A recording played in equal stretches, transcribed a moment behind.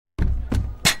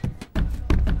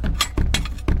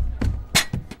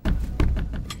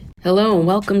Hello and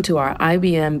welcome to our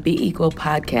IBM Be Equal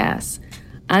podcast.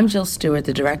 I'm Jill Stewart,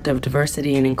 the Director of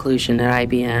Diversity and Inclusion at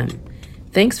IBM.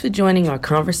 Thanks for joining our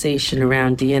conversation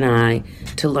around D&I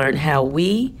to learn how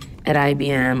we at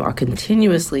IBM are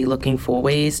continuously looking for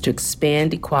ways to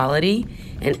expand equality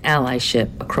and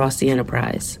allyship across the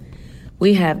enterprise.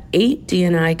 We have 8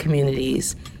 D&I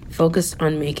communities focused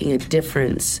on making a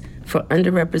difference for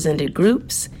underrepresented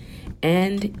groups.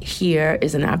 And here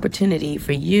is an opportunity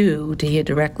for you to hear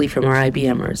directly from our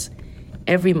IBMers.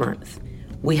 Every month,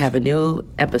 we have a new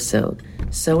episode,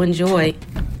 so enjoy.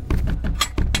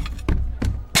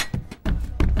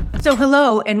 So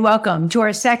hello and welcome to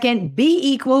our second Be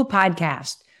Equal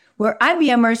podcast, where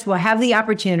IBMers will have the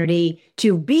opportunity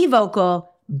to be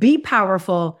vocal, be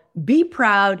powerful, be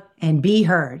proud, and be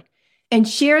heard, and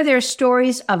share their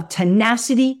stories of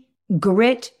tenacity,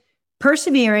 grit,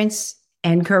 perseverance,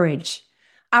 and courage.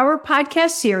 Our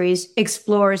podcast series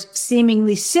explores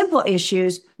seemingly simple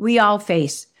issues we all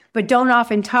face, but don't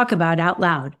often talk about out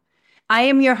loud. I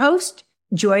am your host,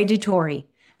 Joy Dettorre,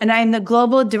 and I am the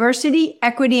Global Diversity,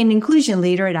 Equity, and Inclusion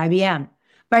Leader at IBM.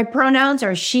 My pronouns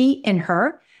are she and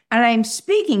her, and I am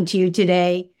speaking to you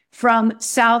today from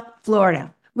South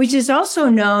Florida, which is also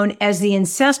known as the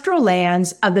ancestral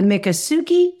lands of the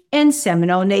Miccosukee and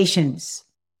Seminole Nations.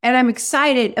 And I'm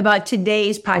excited about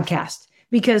today's podcast,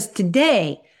 because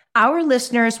today, our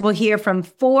listeners will hear from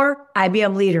 4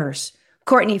 IBM leaders: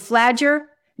 Courtney Fladger,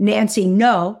 Nancy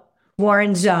Ngo,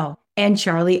 Warren Zhou, and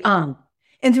Charlie Ung.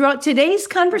 And throughout today's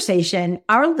conversation,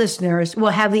 our listeners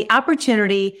will have the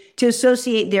opportunity to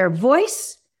associate their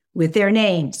voice with their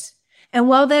names. And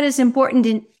while that is important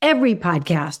in every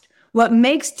podcast, what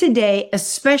makes today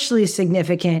especially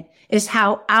significant is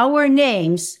how our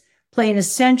names play an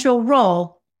essential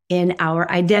role in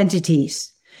our identities.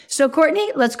 So Courtney,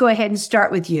 let's go ahead and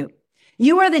start with you.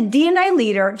 You are the D&I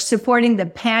leader supporting the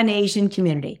Pan-Asian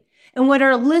community. And what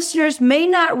our listeners may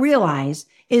not realize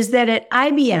is that at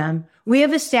IBM, we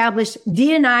have established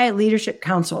D&I leadership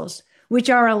councils, which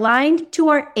are aligned to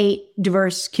our 8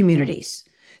 diverse communities.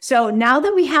 So now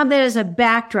that we have that as a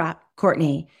backdrop,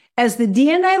 Courtney, as the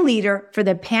D&I leader for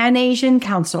the Pan-Asian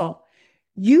Council,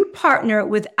 you partner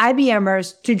with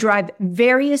IBMers to drive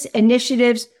various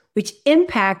initiatives which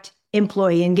impact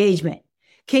employee engagement.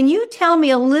 Can you tell me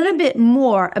a little bit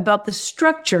more about the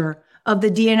structure of the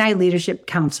D&I Leadership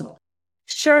Council?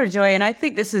 Sure, Joy. And I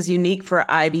think this is unique for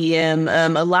IBM.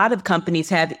 A lot of companies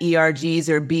have ERGs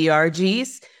or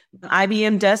BRGs.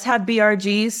 IBM does have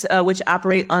BRGs, which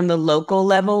operate on the local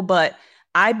level, but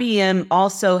IBM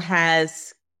also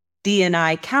has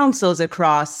D&I councils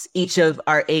across each of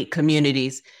our 8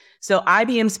 communities. So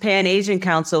IBM's Pan-Asian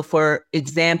Council, for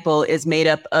example, is made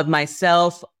up of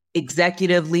myself,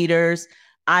 executive leaders,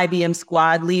 IBM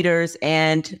squad leaders,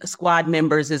 and squad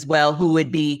members as well, who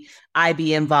would be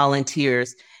IBM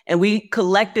volunteers. And we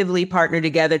collectively partner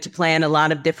together to plan a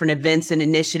lot of different events and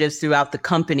initiatives throughout the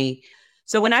company.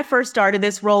 So when I first started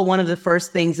this role, one of the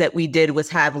first things that we did was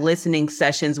have listening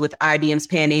sessions with IBM's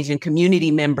Pan-Asian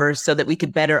Community members so that we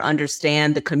could better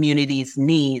understand the community's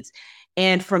needs.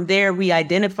 And from there, we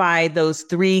identified those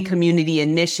 3 community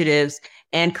initiatives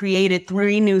and created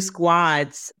 3 new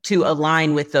squads to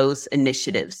align with those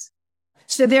initiatives.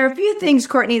 So there are a few things,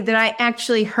 Courtney, that I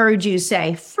actually heard you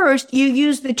say. First, you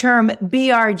used the term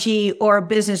BRG, or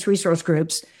business resource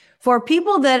groups. For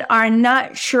people that are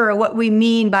not sure what we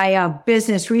mean by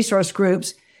business resource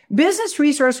groups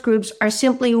are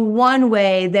simply one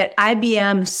way that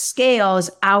IBM scales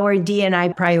our D&I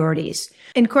priorities.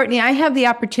 And Courtney, I have the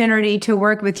opportunity to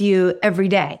work with you every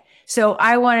day. So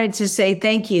I wanted to say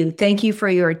thank you. Thank you for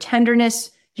your tenderness,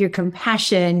 your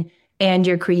compassion, and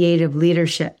your creative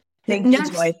leadership. Thank you,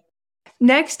 Joy.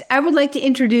 Next, I would like to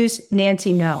introduce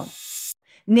Nancy Ngo.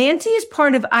 Nancy is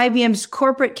part of IBM's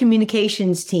corporate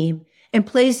communications team and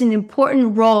plays an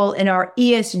important role in our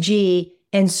ESG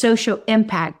and social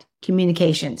impact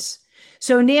communications.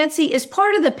 So Nancy is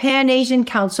part of the Pan-Asian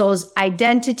Council's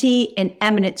Identity and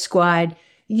Eminence Squad.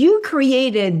 You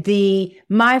created the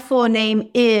My Full Name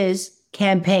Is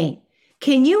campaign.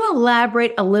 Can you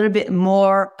elaborate a little bit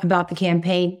more about the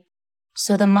campaign?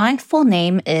 So the My Full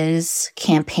Name Is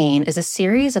campaign is a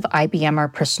series of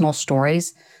IBMer personal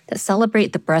stories that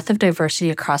celebrate the breadth of diversity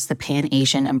across the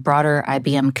Pan-Asian and broader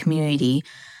IBM community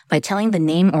by telling the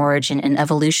name origin and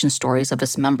evolution stories of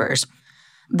its members.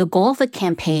 The goal of the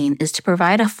campaign is to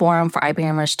provide a forum for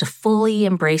IBMers to fully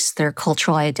embrace their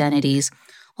cultural identities,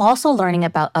 while also learning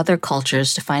about other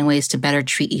cultures to find ways to better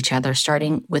treat each other,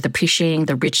 starting with appreciating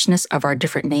the richness of our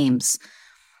different names.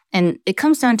 And it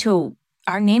comes down to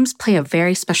our names play a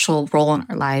very special role in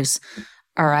our lives.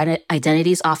 Our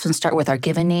identities often start with our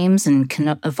given names and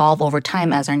can evolve over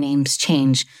time as our names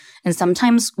change. And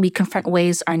sometimes we confront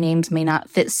ways our names may not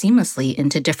fit seamlessly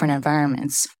into different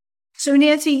environments. So,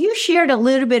 Nancy, you shared a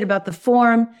little bit about the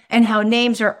form and how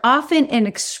names are often an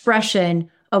expression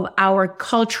of our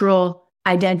cultural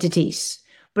identities.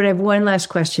 But I have one last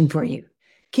question for you.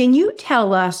 Can you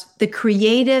tell us the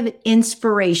creative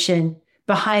inspiration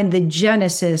behind the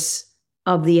genesis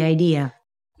of the idea?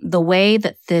 The way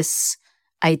that this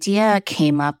idea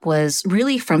came up was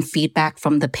really from feedback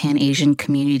from the Pan-Asian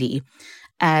community,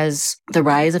 as the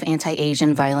rise of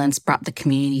anti-Asian violence brought the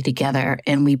community together,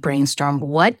 and we brainstormed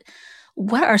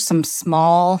what are some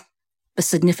small but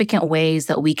significant ways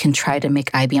that we can try to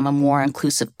make IBM a more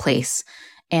inclusive place.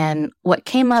 And what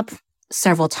came up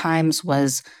several times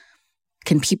was,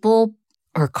 can people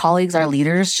or colleagues, our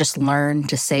leaders, just learn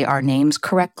to say our names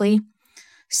correctly?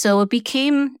 So it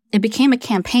became a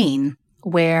campaign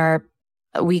where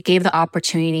we gave the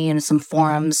opportunity in some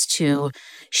forums to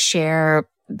share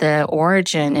the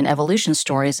origin and evolution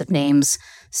stories of names.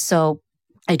 So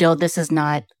I know this is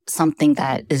not something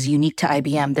that is unique to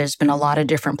IBM. There's been a lot of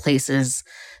different places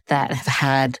that have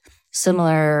had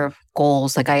similar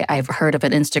goals. Like I've heard of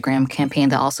an Instagram campaign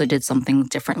that also did something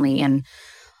differently. And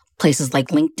places like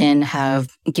LinkedIn have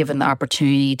given the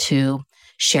opportunity to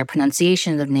share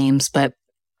pronunciations of names. But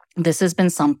this has been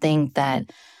something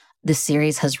that this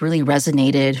series has really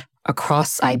resonated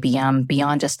across IBM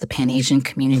beyond just the Pan-Asian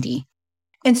community.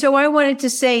 And so I wanted to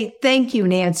say thank you,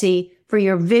 Nancy, for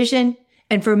your vision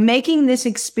and for making this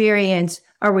experience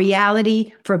a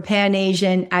reality for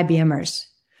Pan-Asian IBMers.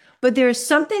 But there's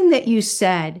something that you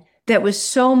said that was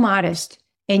so modest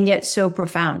and yet so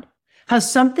profound. How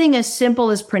something as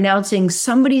simple as pronouncing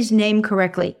somebody's name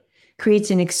correctly creates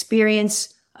an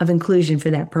experience of inclusion for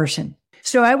that person.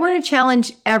 So I want to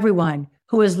challenge everyone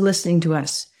who is listening to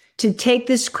us to take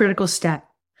this critical step.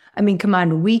 I mean, come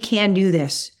on, we can do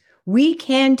this. We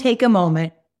can take a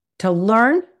moment to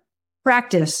learn,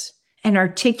 practice, and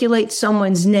articulate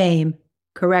someone's name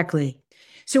correctly.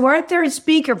 So our third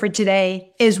speaker for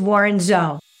today is Warren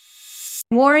Zhou.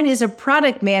 Warren is a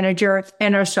product manager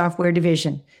in our software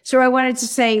division. So I wanted to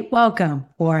say, welcome,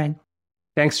 Warren.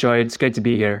 Thanks, Joy. It's good to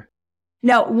be here.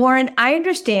 Now, Warren, I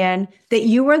understand that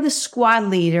you are the squad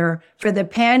leader for the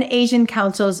Pan-Asian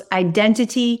Council's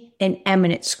Identity and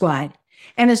Eminence Squad.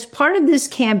 And as part of this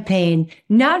campaign,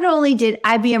 not only did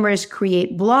IBMers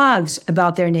create blogs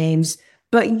about their names,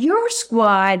 but your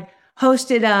squad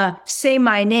hosted a Say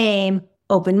My Name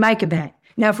open mic event.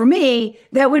 Now, for me,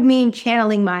 that would mean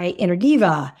channeling my inner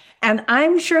diva, and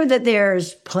I'm sure that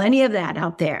there's plenty of that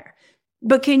out there.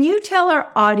 But can you tell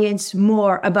our audience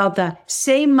more about the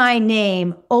Say My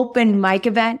Name open mic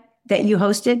event that you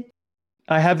hosted?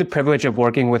 I had the privilege of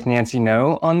working with Nancy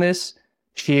Ngo on this.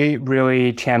 She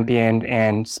really championed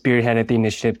and spearheaded the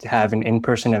initiative to have an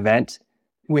in-person event.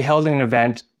 We held an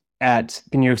event at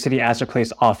the New York City Astor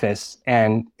Place office,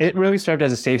 and it really served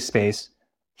as a safe space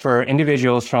for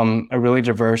individuals from a really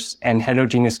diverse and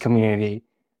heterogeneous community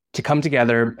to come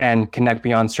together and connect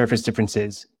beyond surface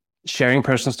differences, sharing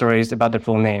personal stories about their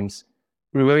full names.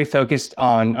 We really focused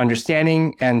on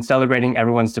understanding and celebrating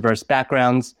everyone's diverse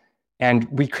backgrounds, and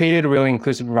we created a really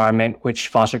inclusive environment which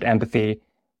fostered empathy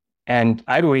and,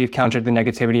 I believe, countered the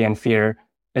negativity and fear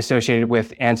associated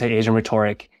with anti-Asian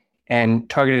rhetoric and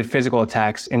targeted physical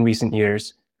attacks in recent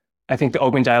years. I think the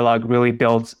open dialogue really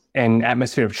built an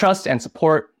atmosphere of trust and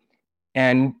support,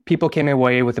 and people came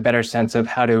away with a better sense of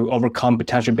how to overcome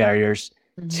potential barriers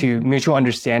to mutual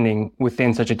understanding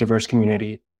within such a diverse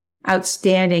community.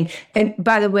 Outstanding. And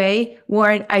by the way,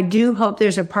 Warren, I do hope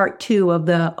there's a part 2 of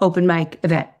the open mic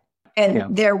event.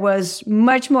 And there was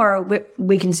much more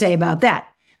we can say about that.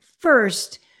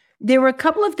 First, there were a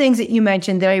couple of things that you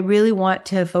mentioned that I really want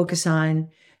to focus on.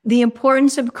 The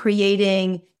importance of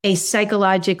creating a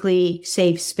psychologically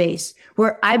safe space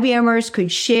where IBMers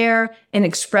could share and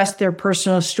express their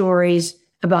personal stories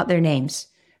about their names,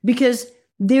 because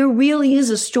there really is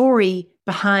a story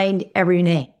behind every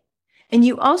name. And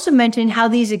you also mentioned how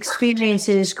these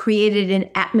experiences created an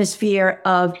atmosphere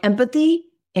of empathy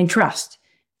and trust.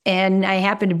 And I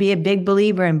happen to be a big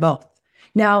believer in both.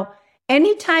 Now,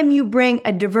 anytime you bring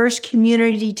a diverse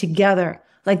community together,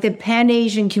 like the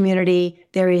Pan-Asian community,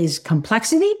 there is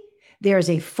complexity, there is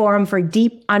a forum for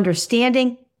deep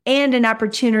understanding, and an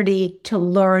opportunity to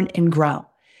learn and grow.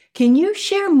 Can you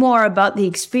share more about the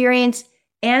experience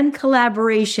and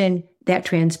collaboration that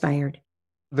transpired?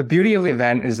 The beauty of the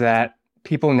event is that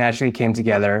people naturally came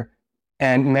together,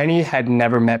 and many had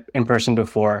never met in person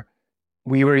before.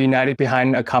 We were united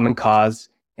behind a common cause,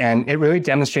 and it really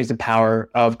demonstrates the power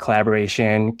of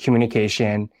collaboration,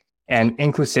 communication, and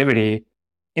inclusivity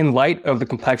in light of the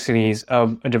complexities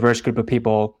of a diverse group of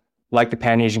people like the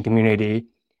Pan-Asian community.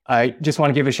 I just want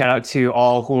to give a shout out to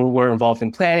all who were involved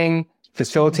in planning,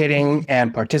 facilitating,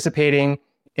 and participating.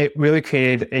 It really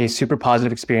created a super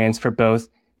positive experience for both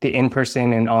the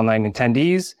in-person and online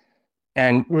attendees,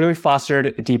 and really fostered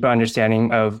a deeper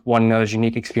understanding of one another's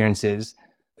unique experiences.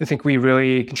 I think we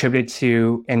really contributed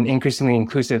to an increasingly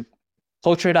inclusive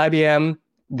culture at IBM.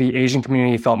 The Asian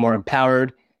community felt more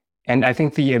empowered, and I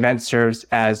think the event serves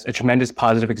as a tremendous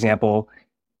positive example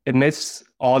amidst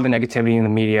all the negativity in the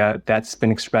media that's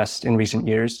been expressed in recent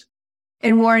years.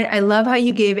 And Warren, I love how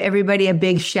you gave everybody a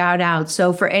big shout out.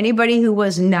 So for anybody who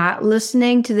was not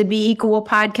listening to the Be Equal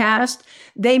podcast,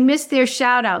 they missed their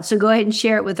shout out. So go ahead and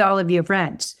share it with all of your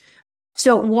friends.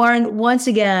 So Warren, once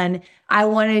again, I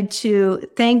wanted to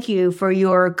thank you for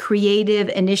your creative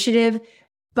initiative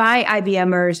by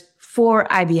IBMers for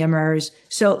IBMers.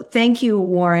 So thank you,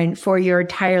 Warren, for your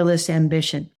tireless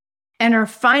ambition. And our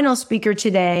final speaker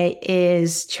today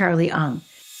is Charlie Ung.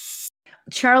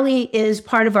 Charlie is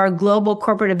part of our global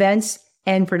corporate events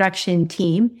and production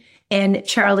team. And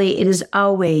Charlie, it is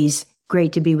always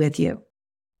great to be with you.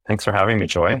 Thanks for having me,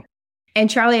 Joy. And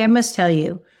Charlie, I must tell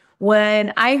you,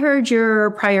 when I heard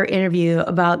your prior interview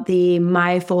about the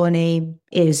My Full Name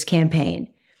Is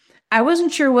campaign, I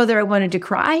wasn't sure whether I wanted to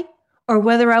cry or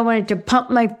whether I wanted to pump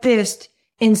my fist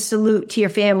in salute to your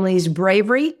family's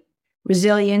bravery,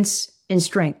 resilience, and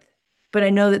strength. But I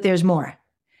know that there's more.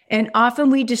 And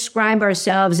often we describe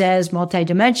ourselves as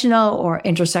multidimensional or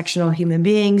intersectional human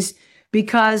beings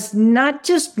because not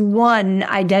just one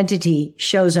identity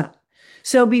shows up.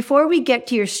 So before we get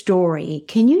to your story,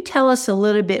 can you tell us a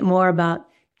little bit more about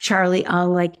Charlie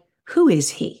Ung? Like, who is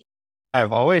he?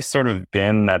 I've always sort of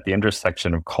been at the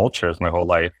intersection of cultures my whole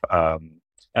life.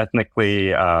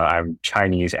 Ethnically, I'm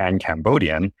Chinese and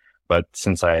Cambodian, but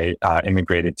since I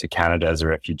immigrated to Canada as a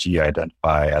refugee, I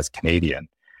identify as Canadian.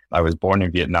 I was born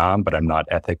in Vietnam, but I'm not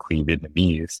ethnically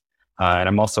Vietnamese. And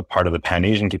I'm also part of the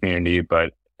Pan-Asian community,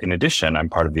 but in addition, I'm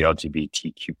part of the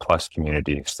LGBTQ plus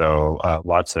community. So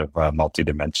lots of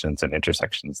multi-dimensions and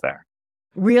intersections there.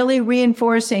 Really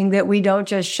reinforcing that we don't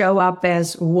just show up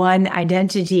as one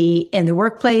identity in the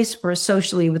workplace or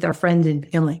socially with our friends and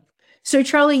family. So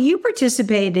Charlie, you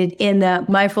participated in the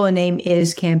My Full Name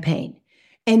Is campaign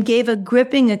and gave a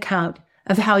gripping account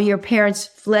of how your parents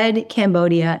fled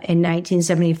Cambodia in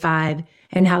 1975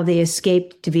 and how they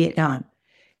escaped to Vietnam.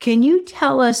 Can you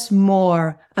tell us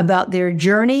more about their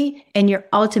journey and your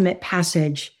ultimate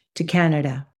passage to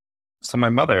Canada? So my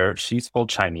mother, she's full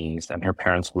Chinese, and her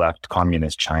parents left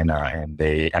communist China and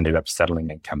they ended up settling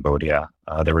in Cambodia.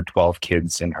 There were 12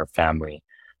 kids in her family,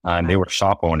 and they were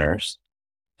shop owners.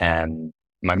 And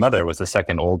my mother was the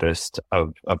second oldest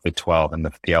of the 12 and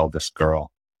the eldest girl.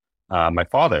 My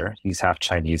father, he's half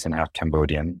Chinese and half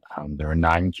Cambodian. There were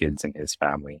 9 kids in his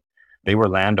family. They were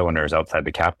landowners outside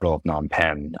the capital of Phnom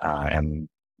Penh and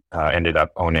ended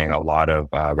up owning a lot of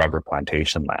rubber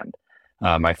plantation land.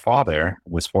 My father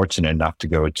was fortunate enough to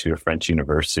go to a French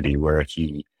university where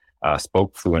he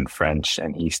spoke fluent French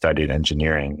and he studied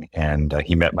engineering. And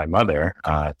he met my mother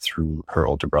through her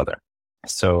older brother.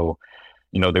 So,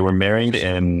 they were married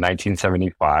in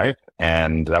 1975.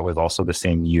 And that was also the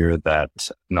same year that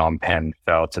Phnom Penh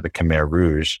fell to the Khmer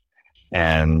Rouge.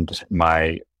 And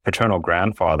my paternal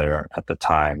grandfather at the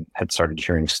time had started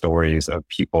hearing stories of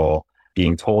people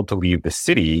being told to leave the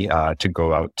city to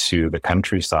go out to the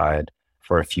countryside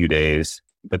for a few days,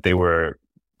 but they were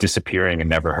disappearing and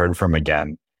never heard from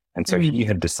again. And so he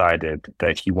had decided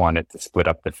that he wanted to split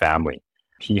up the family.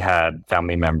 He had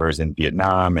family members in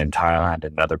Vietnam and Thailand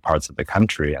and other parts of the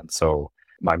country. And so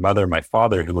my mother, my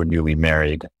father, who were newly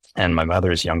married, and my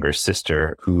mother's younger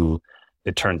sister, who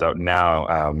it turns out now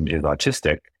is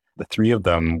autistic, the 3 of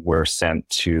them were sent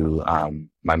to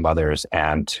my mother's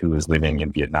aunt who was living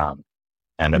in Vietnam.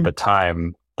 And at the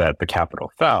time that the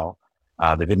capital fell,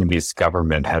 the Vietnamese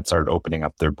government had started opening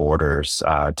up their borders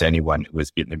to anyone who was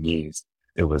Vietnamese.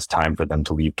 It was time for them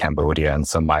to leave Cambodia. And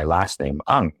so my last name,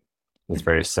 Ung, was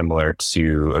very similar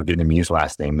to a Vietnamese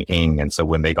last name, Ng. And so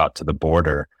when they got to the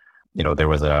border, there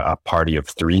was a party of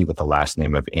 3 with the last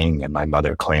name of Ng, and my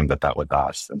mother claimed that that was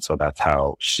us. And so that's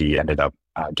how she ended up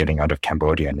getting out of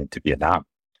Cambodia and into Vietnam.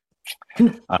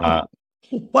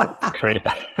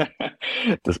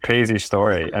 This crazy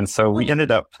story. And so we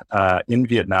ended up in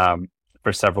Vietnam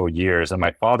for several years, and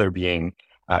my father being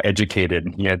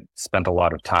educated, he had spent a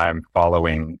lot of time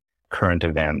following current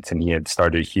events, and he had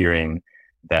started hearing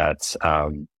that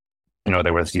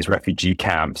there was these refugee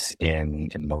camps in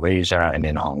Malaysia and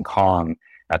in Hong Kong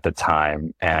at the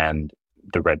time, and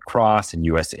the Red Cross and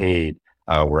USAID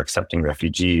were accepting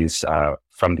refugees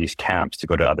from these camps to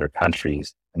go to other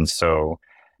countries. And so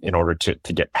in order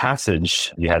to get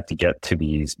passage, you had to get to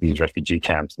these refugee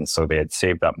camps. And so they had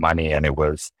saved up money, and it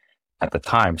was, at the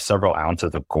time, several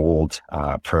ounces of gold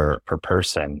per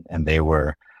person. And they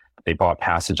bought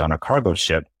passage on a cargo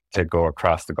ship to go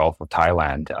across the Gulf of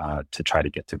Thailand to try to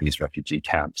get to these refugee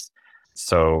camps.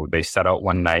 So they set out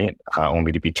one night,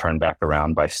 only to be turned back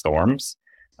around by storms.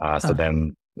 So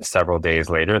then several days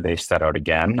later, they set out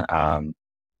again. And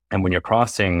when you're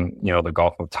crossing, the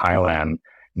Gulf of Thailand,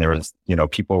 there was,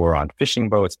 people were on fishing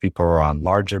boats, people were on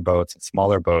larger boats and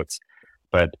smaller boats.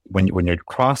 But when you're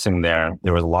crossing there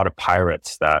was a lot of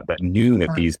pirates that knew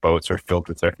that these boats were filled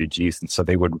with refugees. And so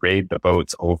they would raid the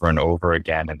boats over and over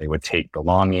again, and they would take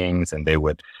belongings, and they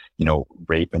would,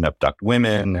 rape and abduct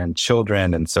women and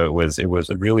children. And so it was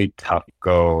a really tough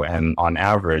go. And on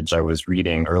average, I was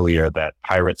reading earlier that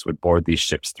pirates would board these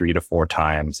ships 3 to 4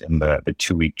 times in the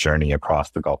 2-week journey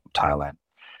across the Gulf of Thailand.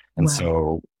 And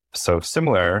So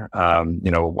similar,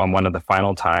 on one of the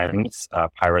final times,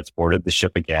 pirates boarded the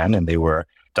ship again, and they were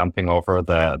dumping over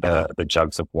the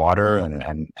jugs of water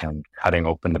and cutting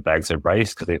open the bags of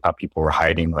rice because they thought people were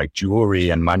hiding like jewelry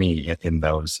and money in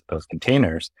those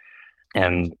containers.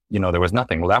 And, there was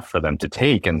nothing left for them to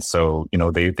take. And so,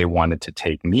 they wanted to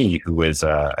take me, who was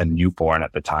a newborn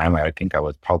at the time. I think I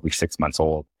was probably 6 months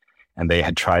old. And they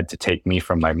had tried to take me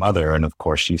from my mother. And of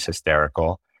course, she's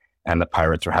hysterical. And the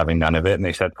pirates were having none of it. And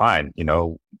they said, fine,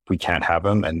 we can't have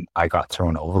him. And I got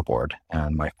thrown overboard.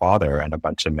 And my father and a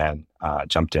bunch of men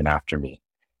jumped in after me.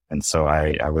 And so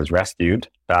I was rescued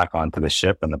back onto the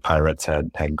ship, and the pirates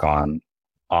had gone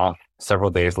off.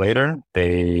 Several days later,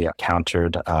 they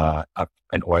encountered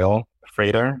an oil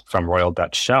freighter from Royal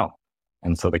Dutch Shell.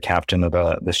 And so the captain of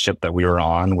the ship that we were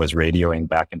on was radioing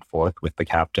back and forth with the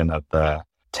captain of the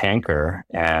tanker.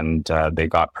 And they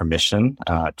got permission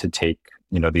to take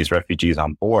these refugees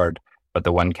on board. But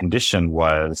the one condition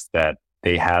was that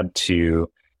they had to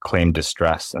claim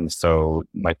distress. And so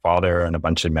my father and a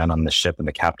bunch of men on the ship and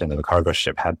the captain of the cargo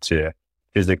ship had to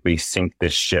physically sink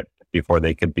this ship before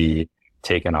they could be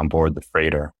taken on board the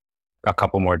freighter. A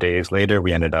couple more days later,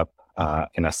 we ended up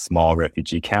in a small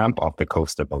refugee camp off the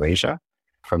coast of Malaysia.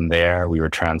 From there, we were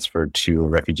transferred to a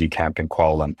refugee camp in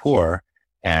Kuala Lumpur.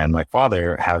 And my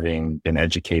father, having been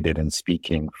educated in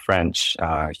speaking French,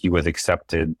 he was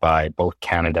accepted by both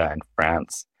Canada and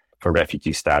France for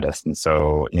refugee status. And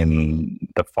so in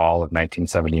the fall of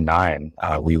 1979,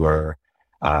 we were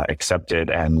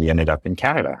accepted, and we ended up in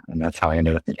Canada. And that's how I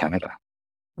ended up in Canada.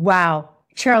 Wow.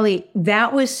 Charlie,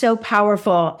 that was so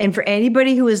powerful. And for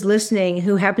anybody who is listening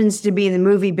who happens to be in the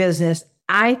movie business,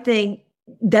 I think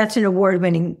that's an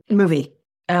award-winning movie.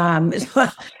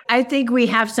 I think we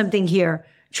have something here,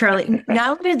 Charlie.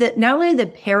 Not only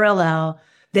the parallel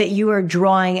that you are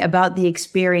drawing about the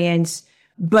experience,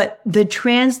 but the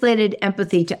translated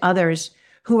empathy to others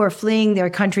who are fleeing their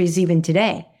countries even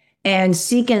today and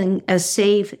seeking a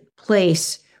safe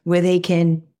place where they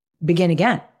can begin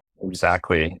again.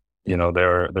 Exactly.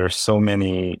 There are so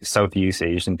many Southeast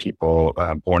Asian people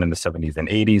born in the 70s and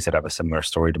 80s that have a similar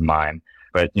story to mine.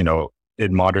 But,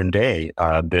 in modern day,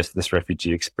 this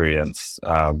refugee experience,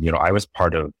 I was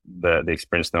part of the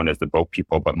experience known as the boat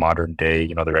people, but modern day,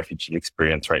 the refugee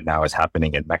experience right now is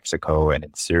happening in Mexico and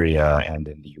in Syria and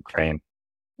in the Ukraine.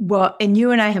 Well, and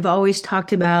you and I have always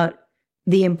talked about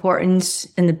the importance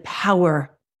and the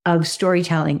power of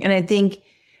storytelling. And I think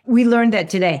we learned that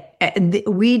today.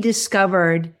 We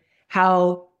discovered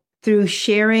how through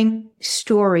sharing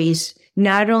stories,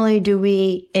 not only do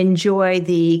we enjoy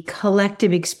the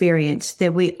collective experience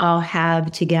that we all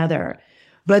have together,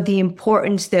 but the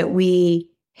importance that we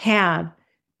have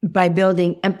by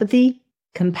building empathy,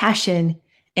 compassion,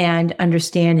 and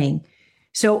understanding.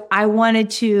 So I wanted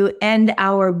to end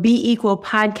our Be Equal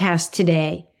podcast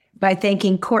today by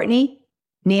thanking Courtney,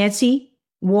 Nancy,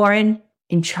 Warren,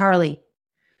 and Charlie.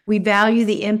 We value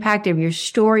the impact of your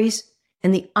stories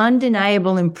and the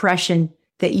undeniable impression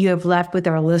that you have left with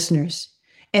our listeners.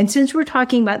 And since we're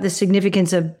talking about the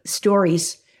significance of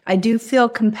stories, I do feel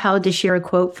compelled to share a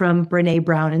quote from Brené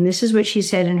Brown. And this is what she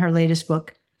said in her latest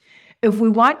book. If we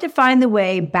want to find the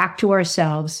way back to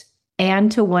ourselves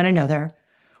and to one another,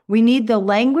 we need the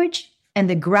language and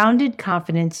the grounded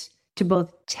confidence to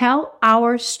both tell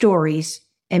our stories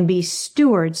and be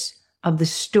stewards of the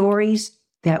stories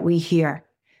that we hear.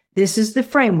 This is the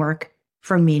framework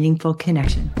for meaningful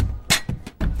connection.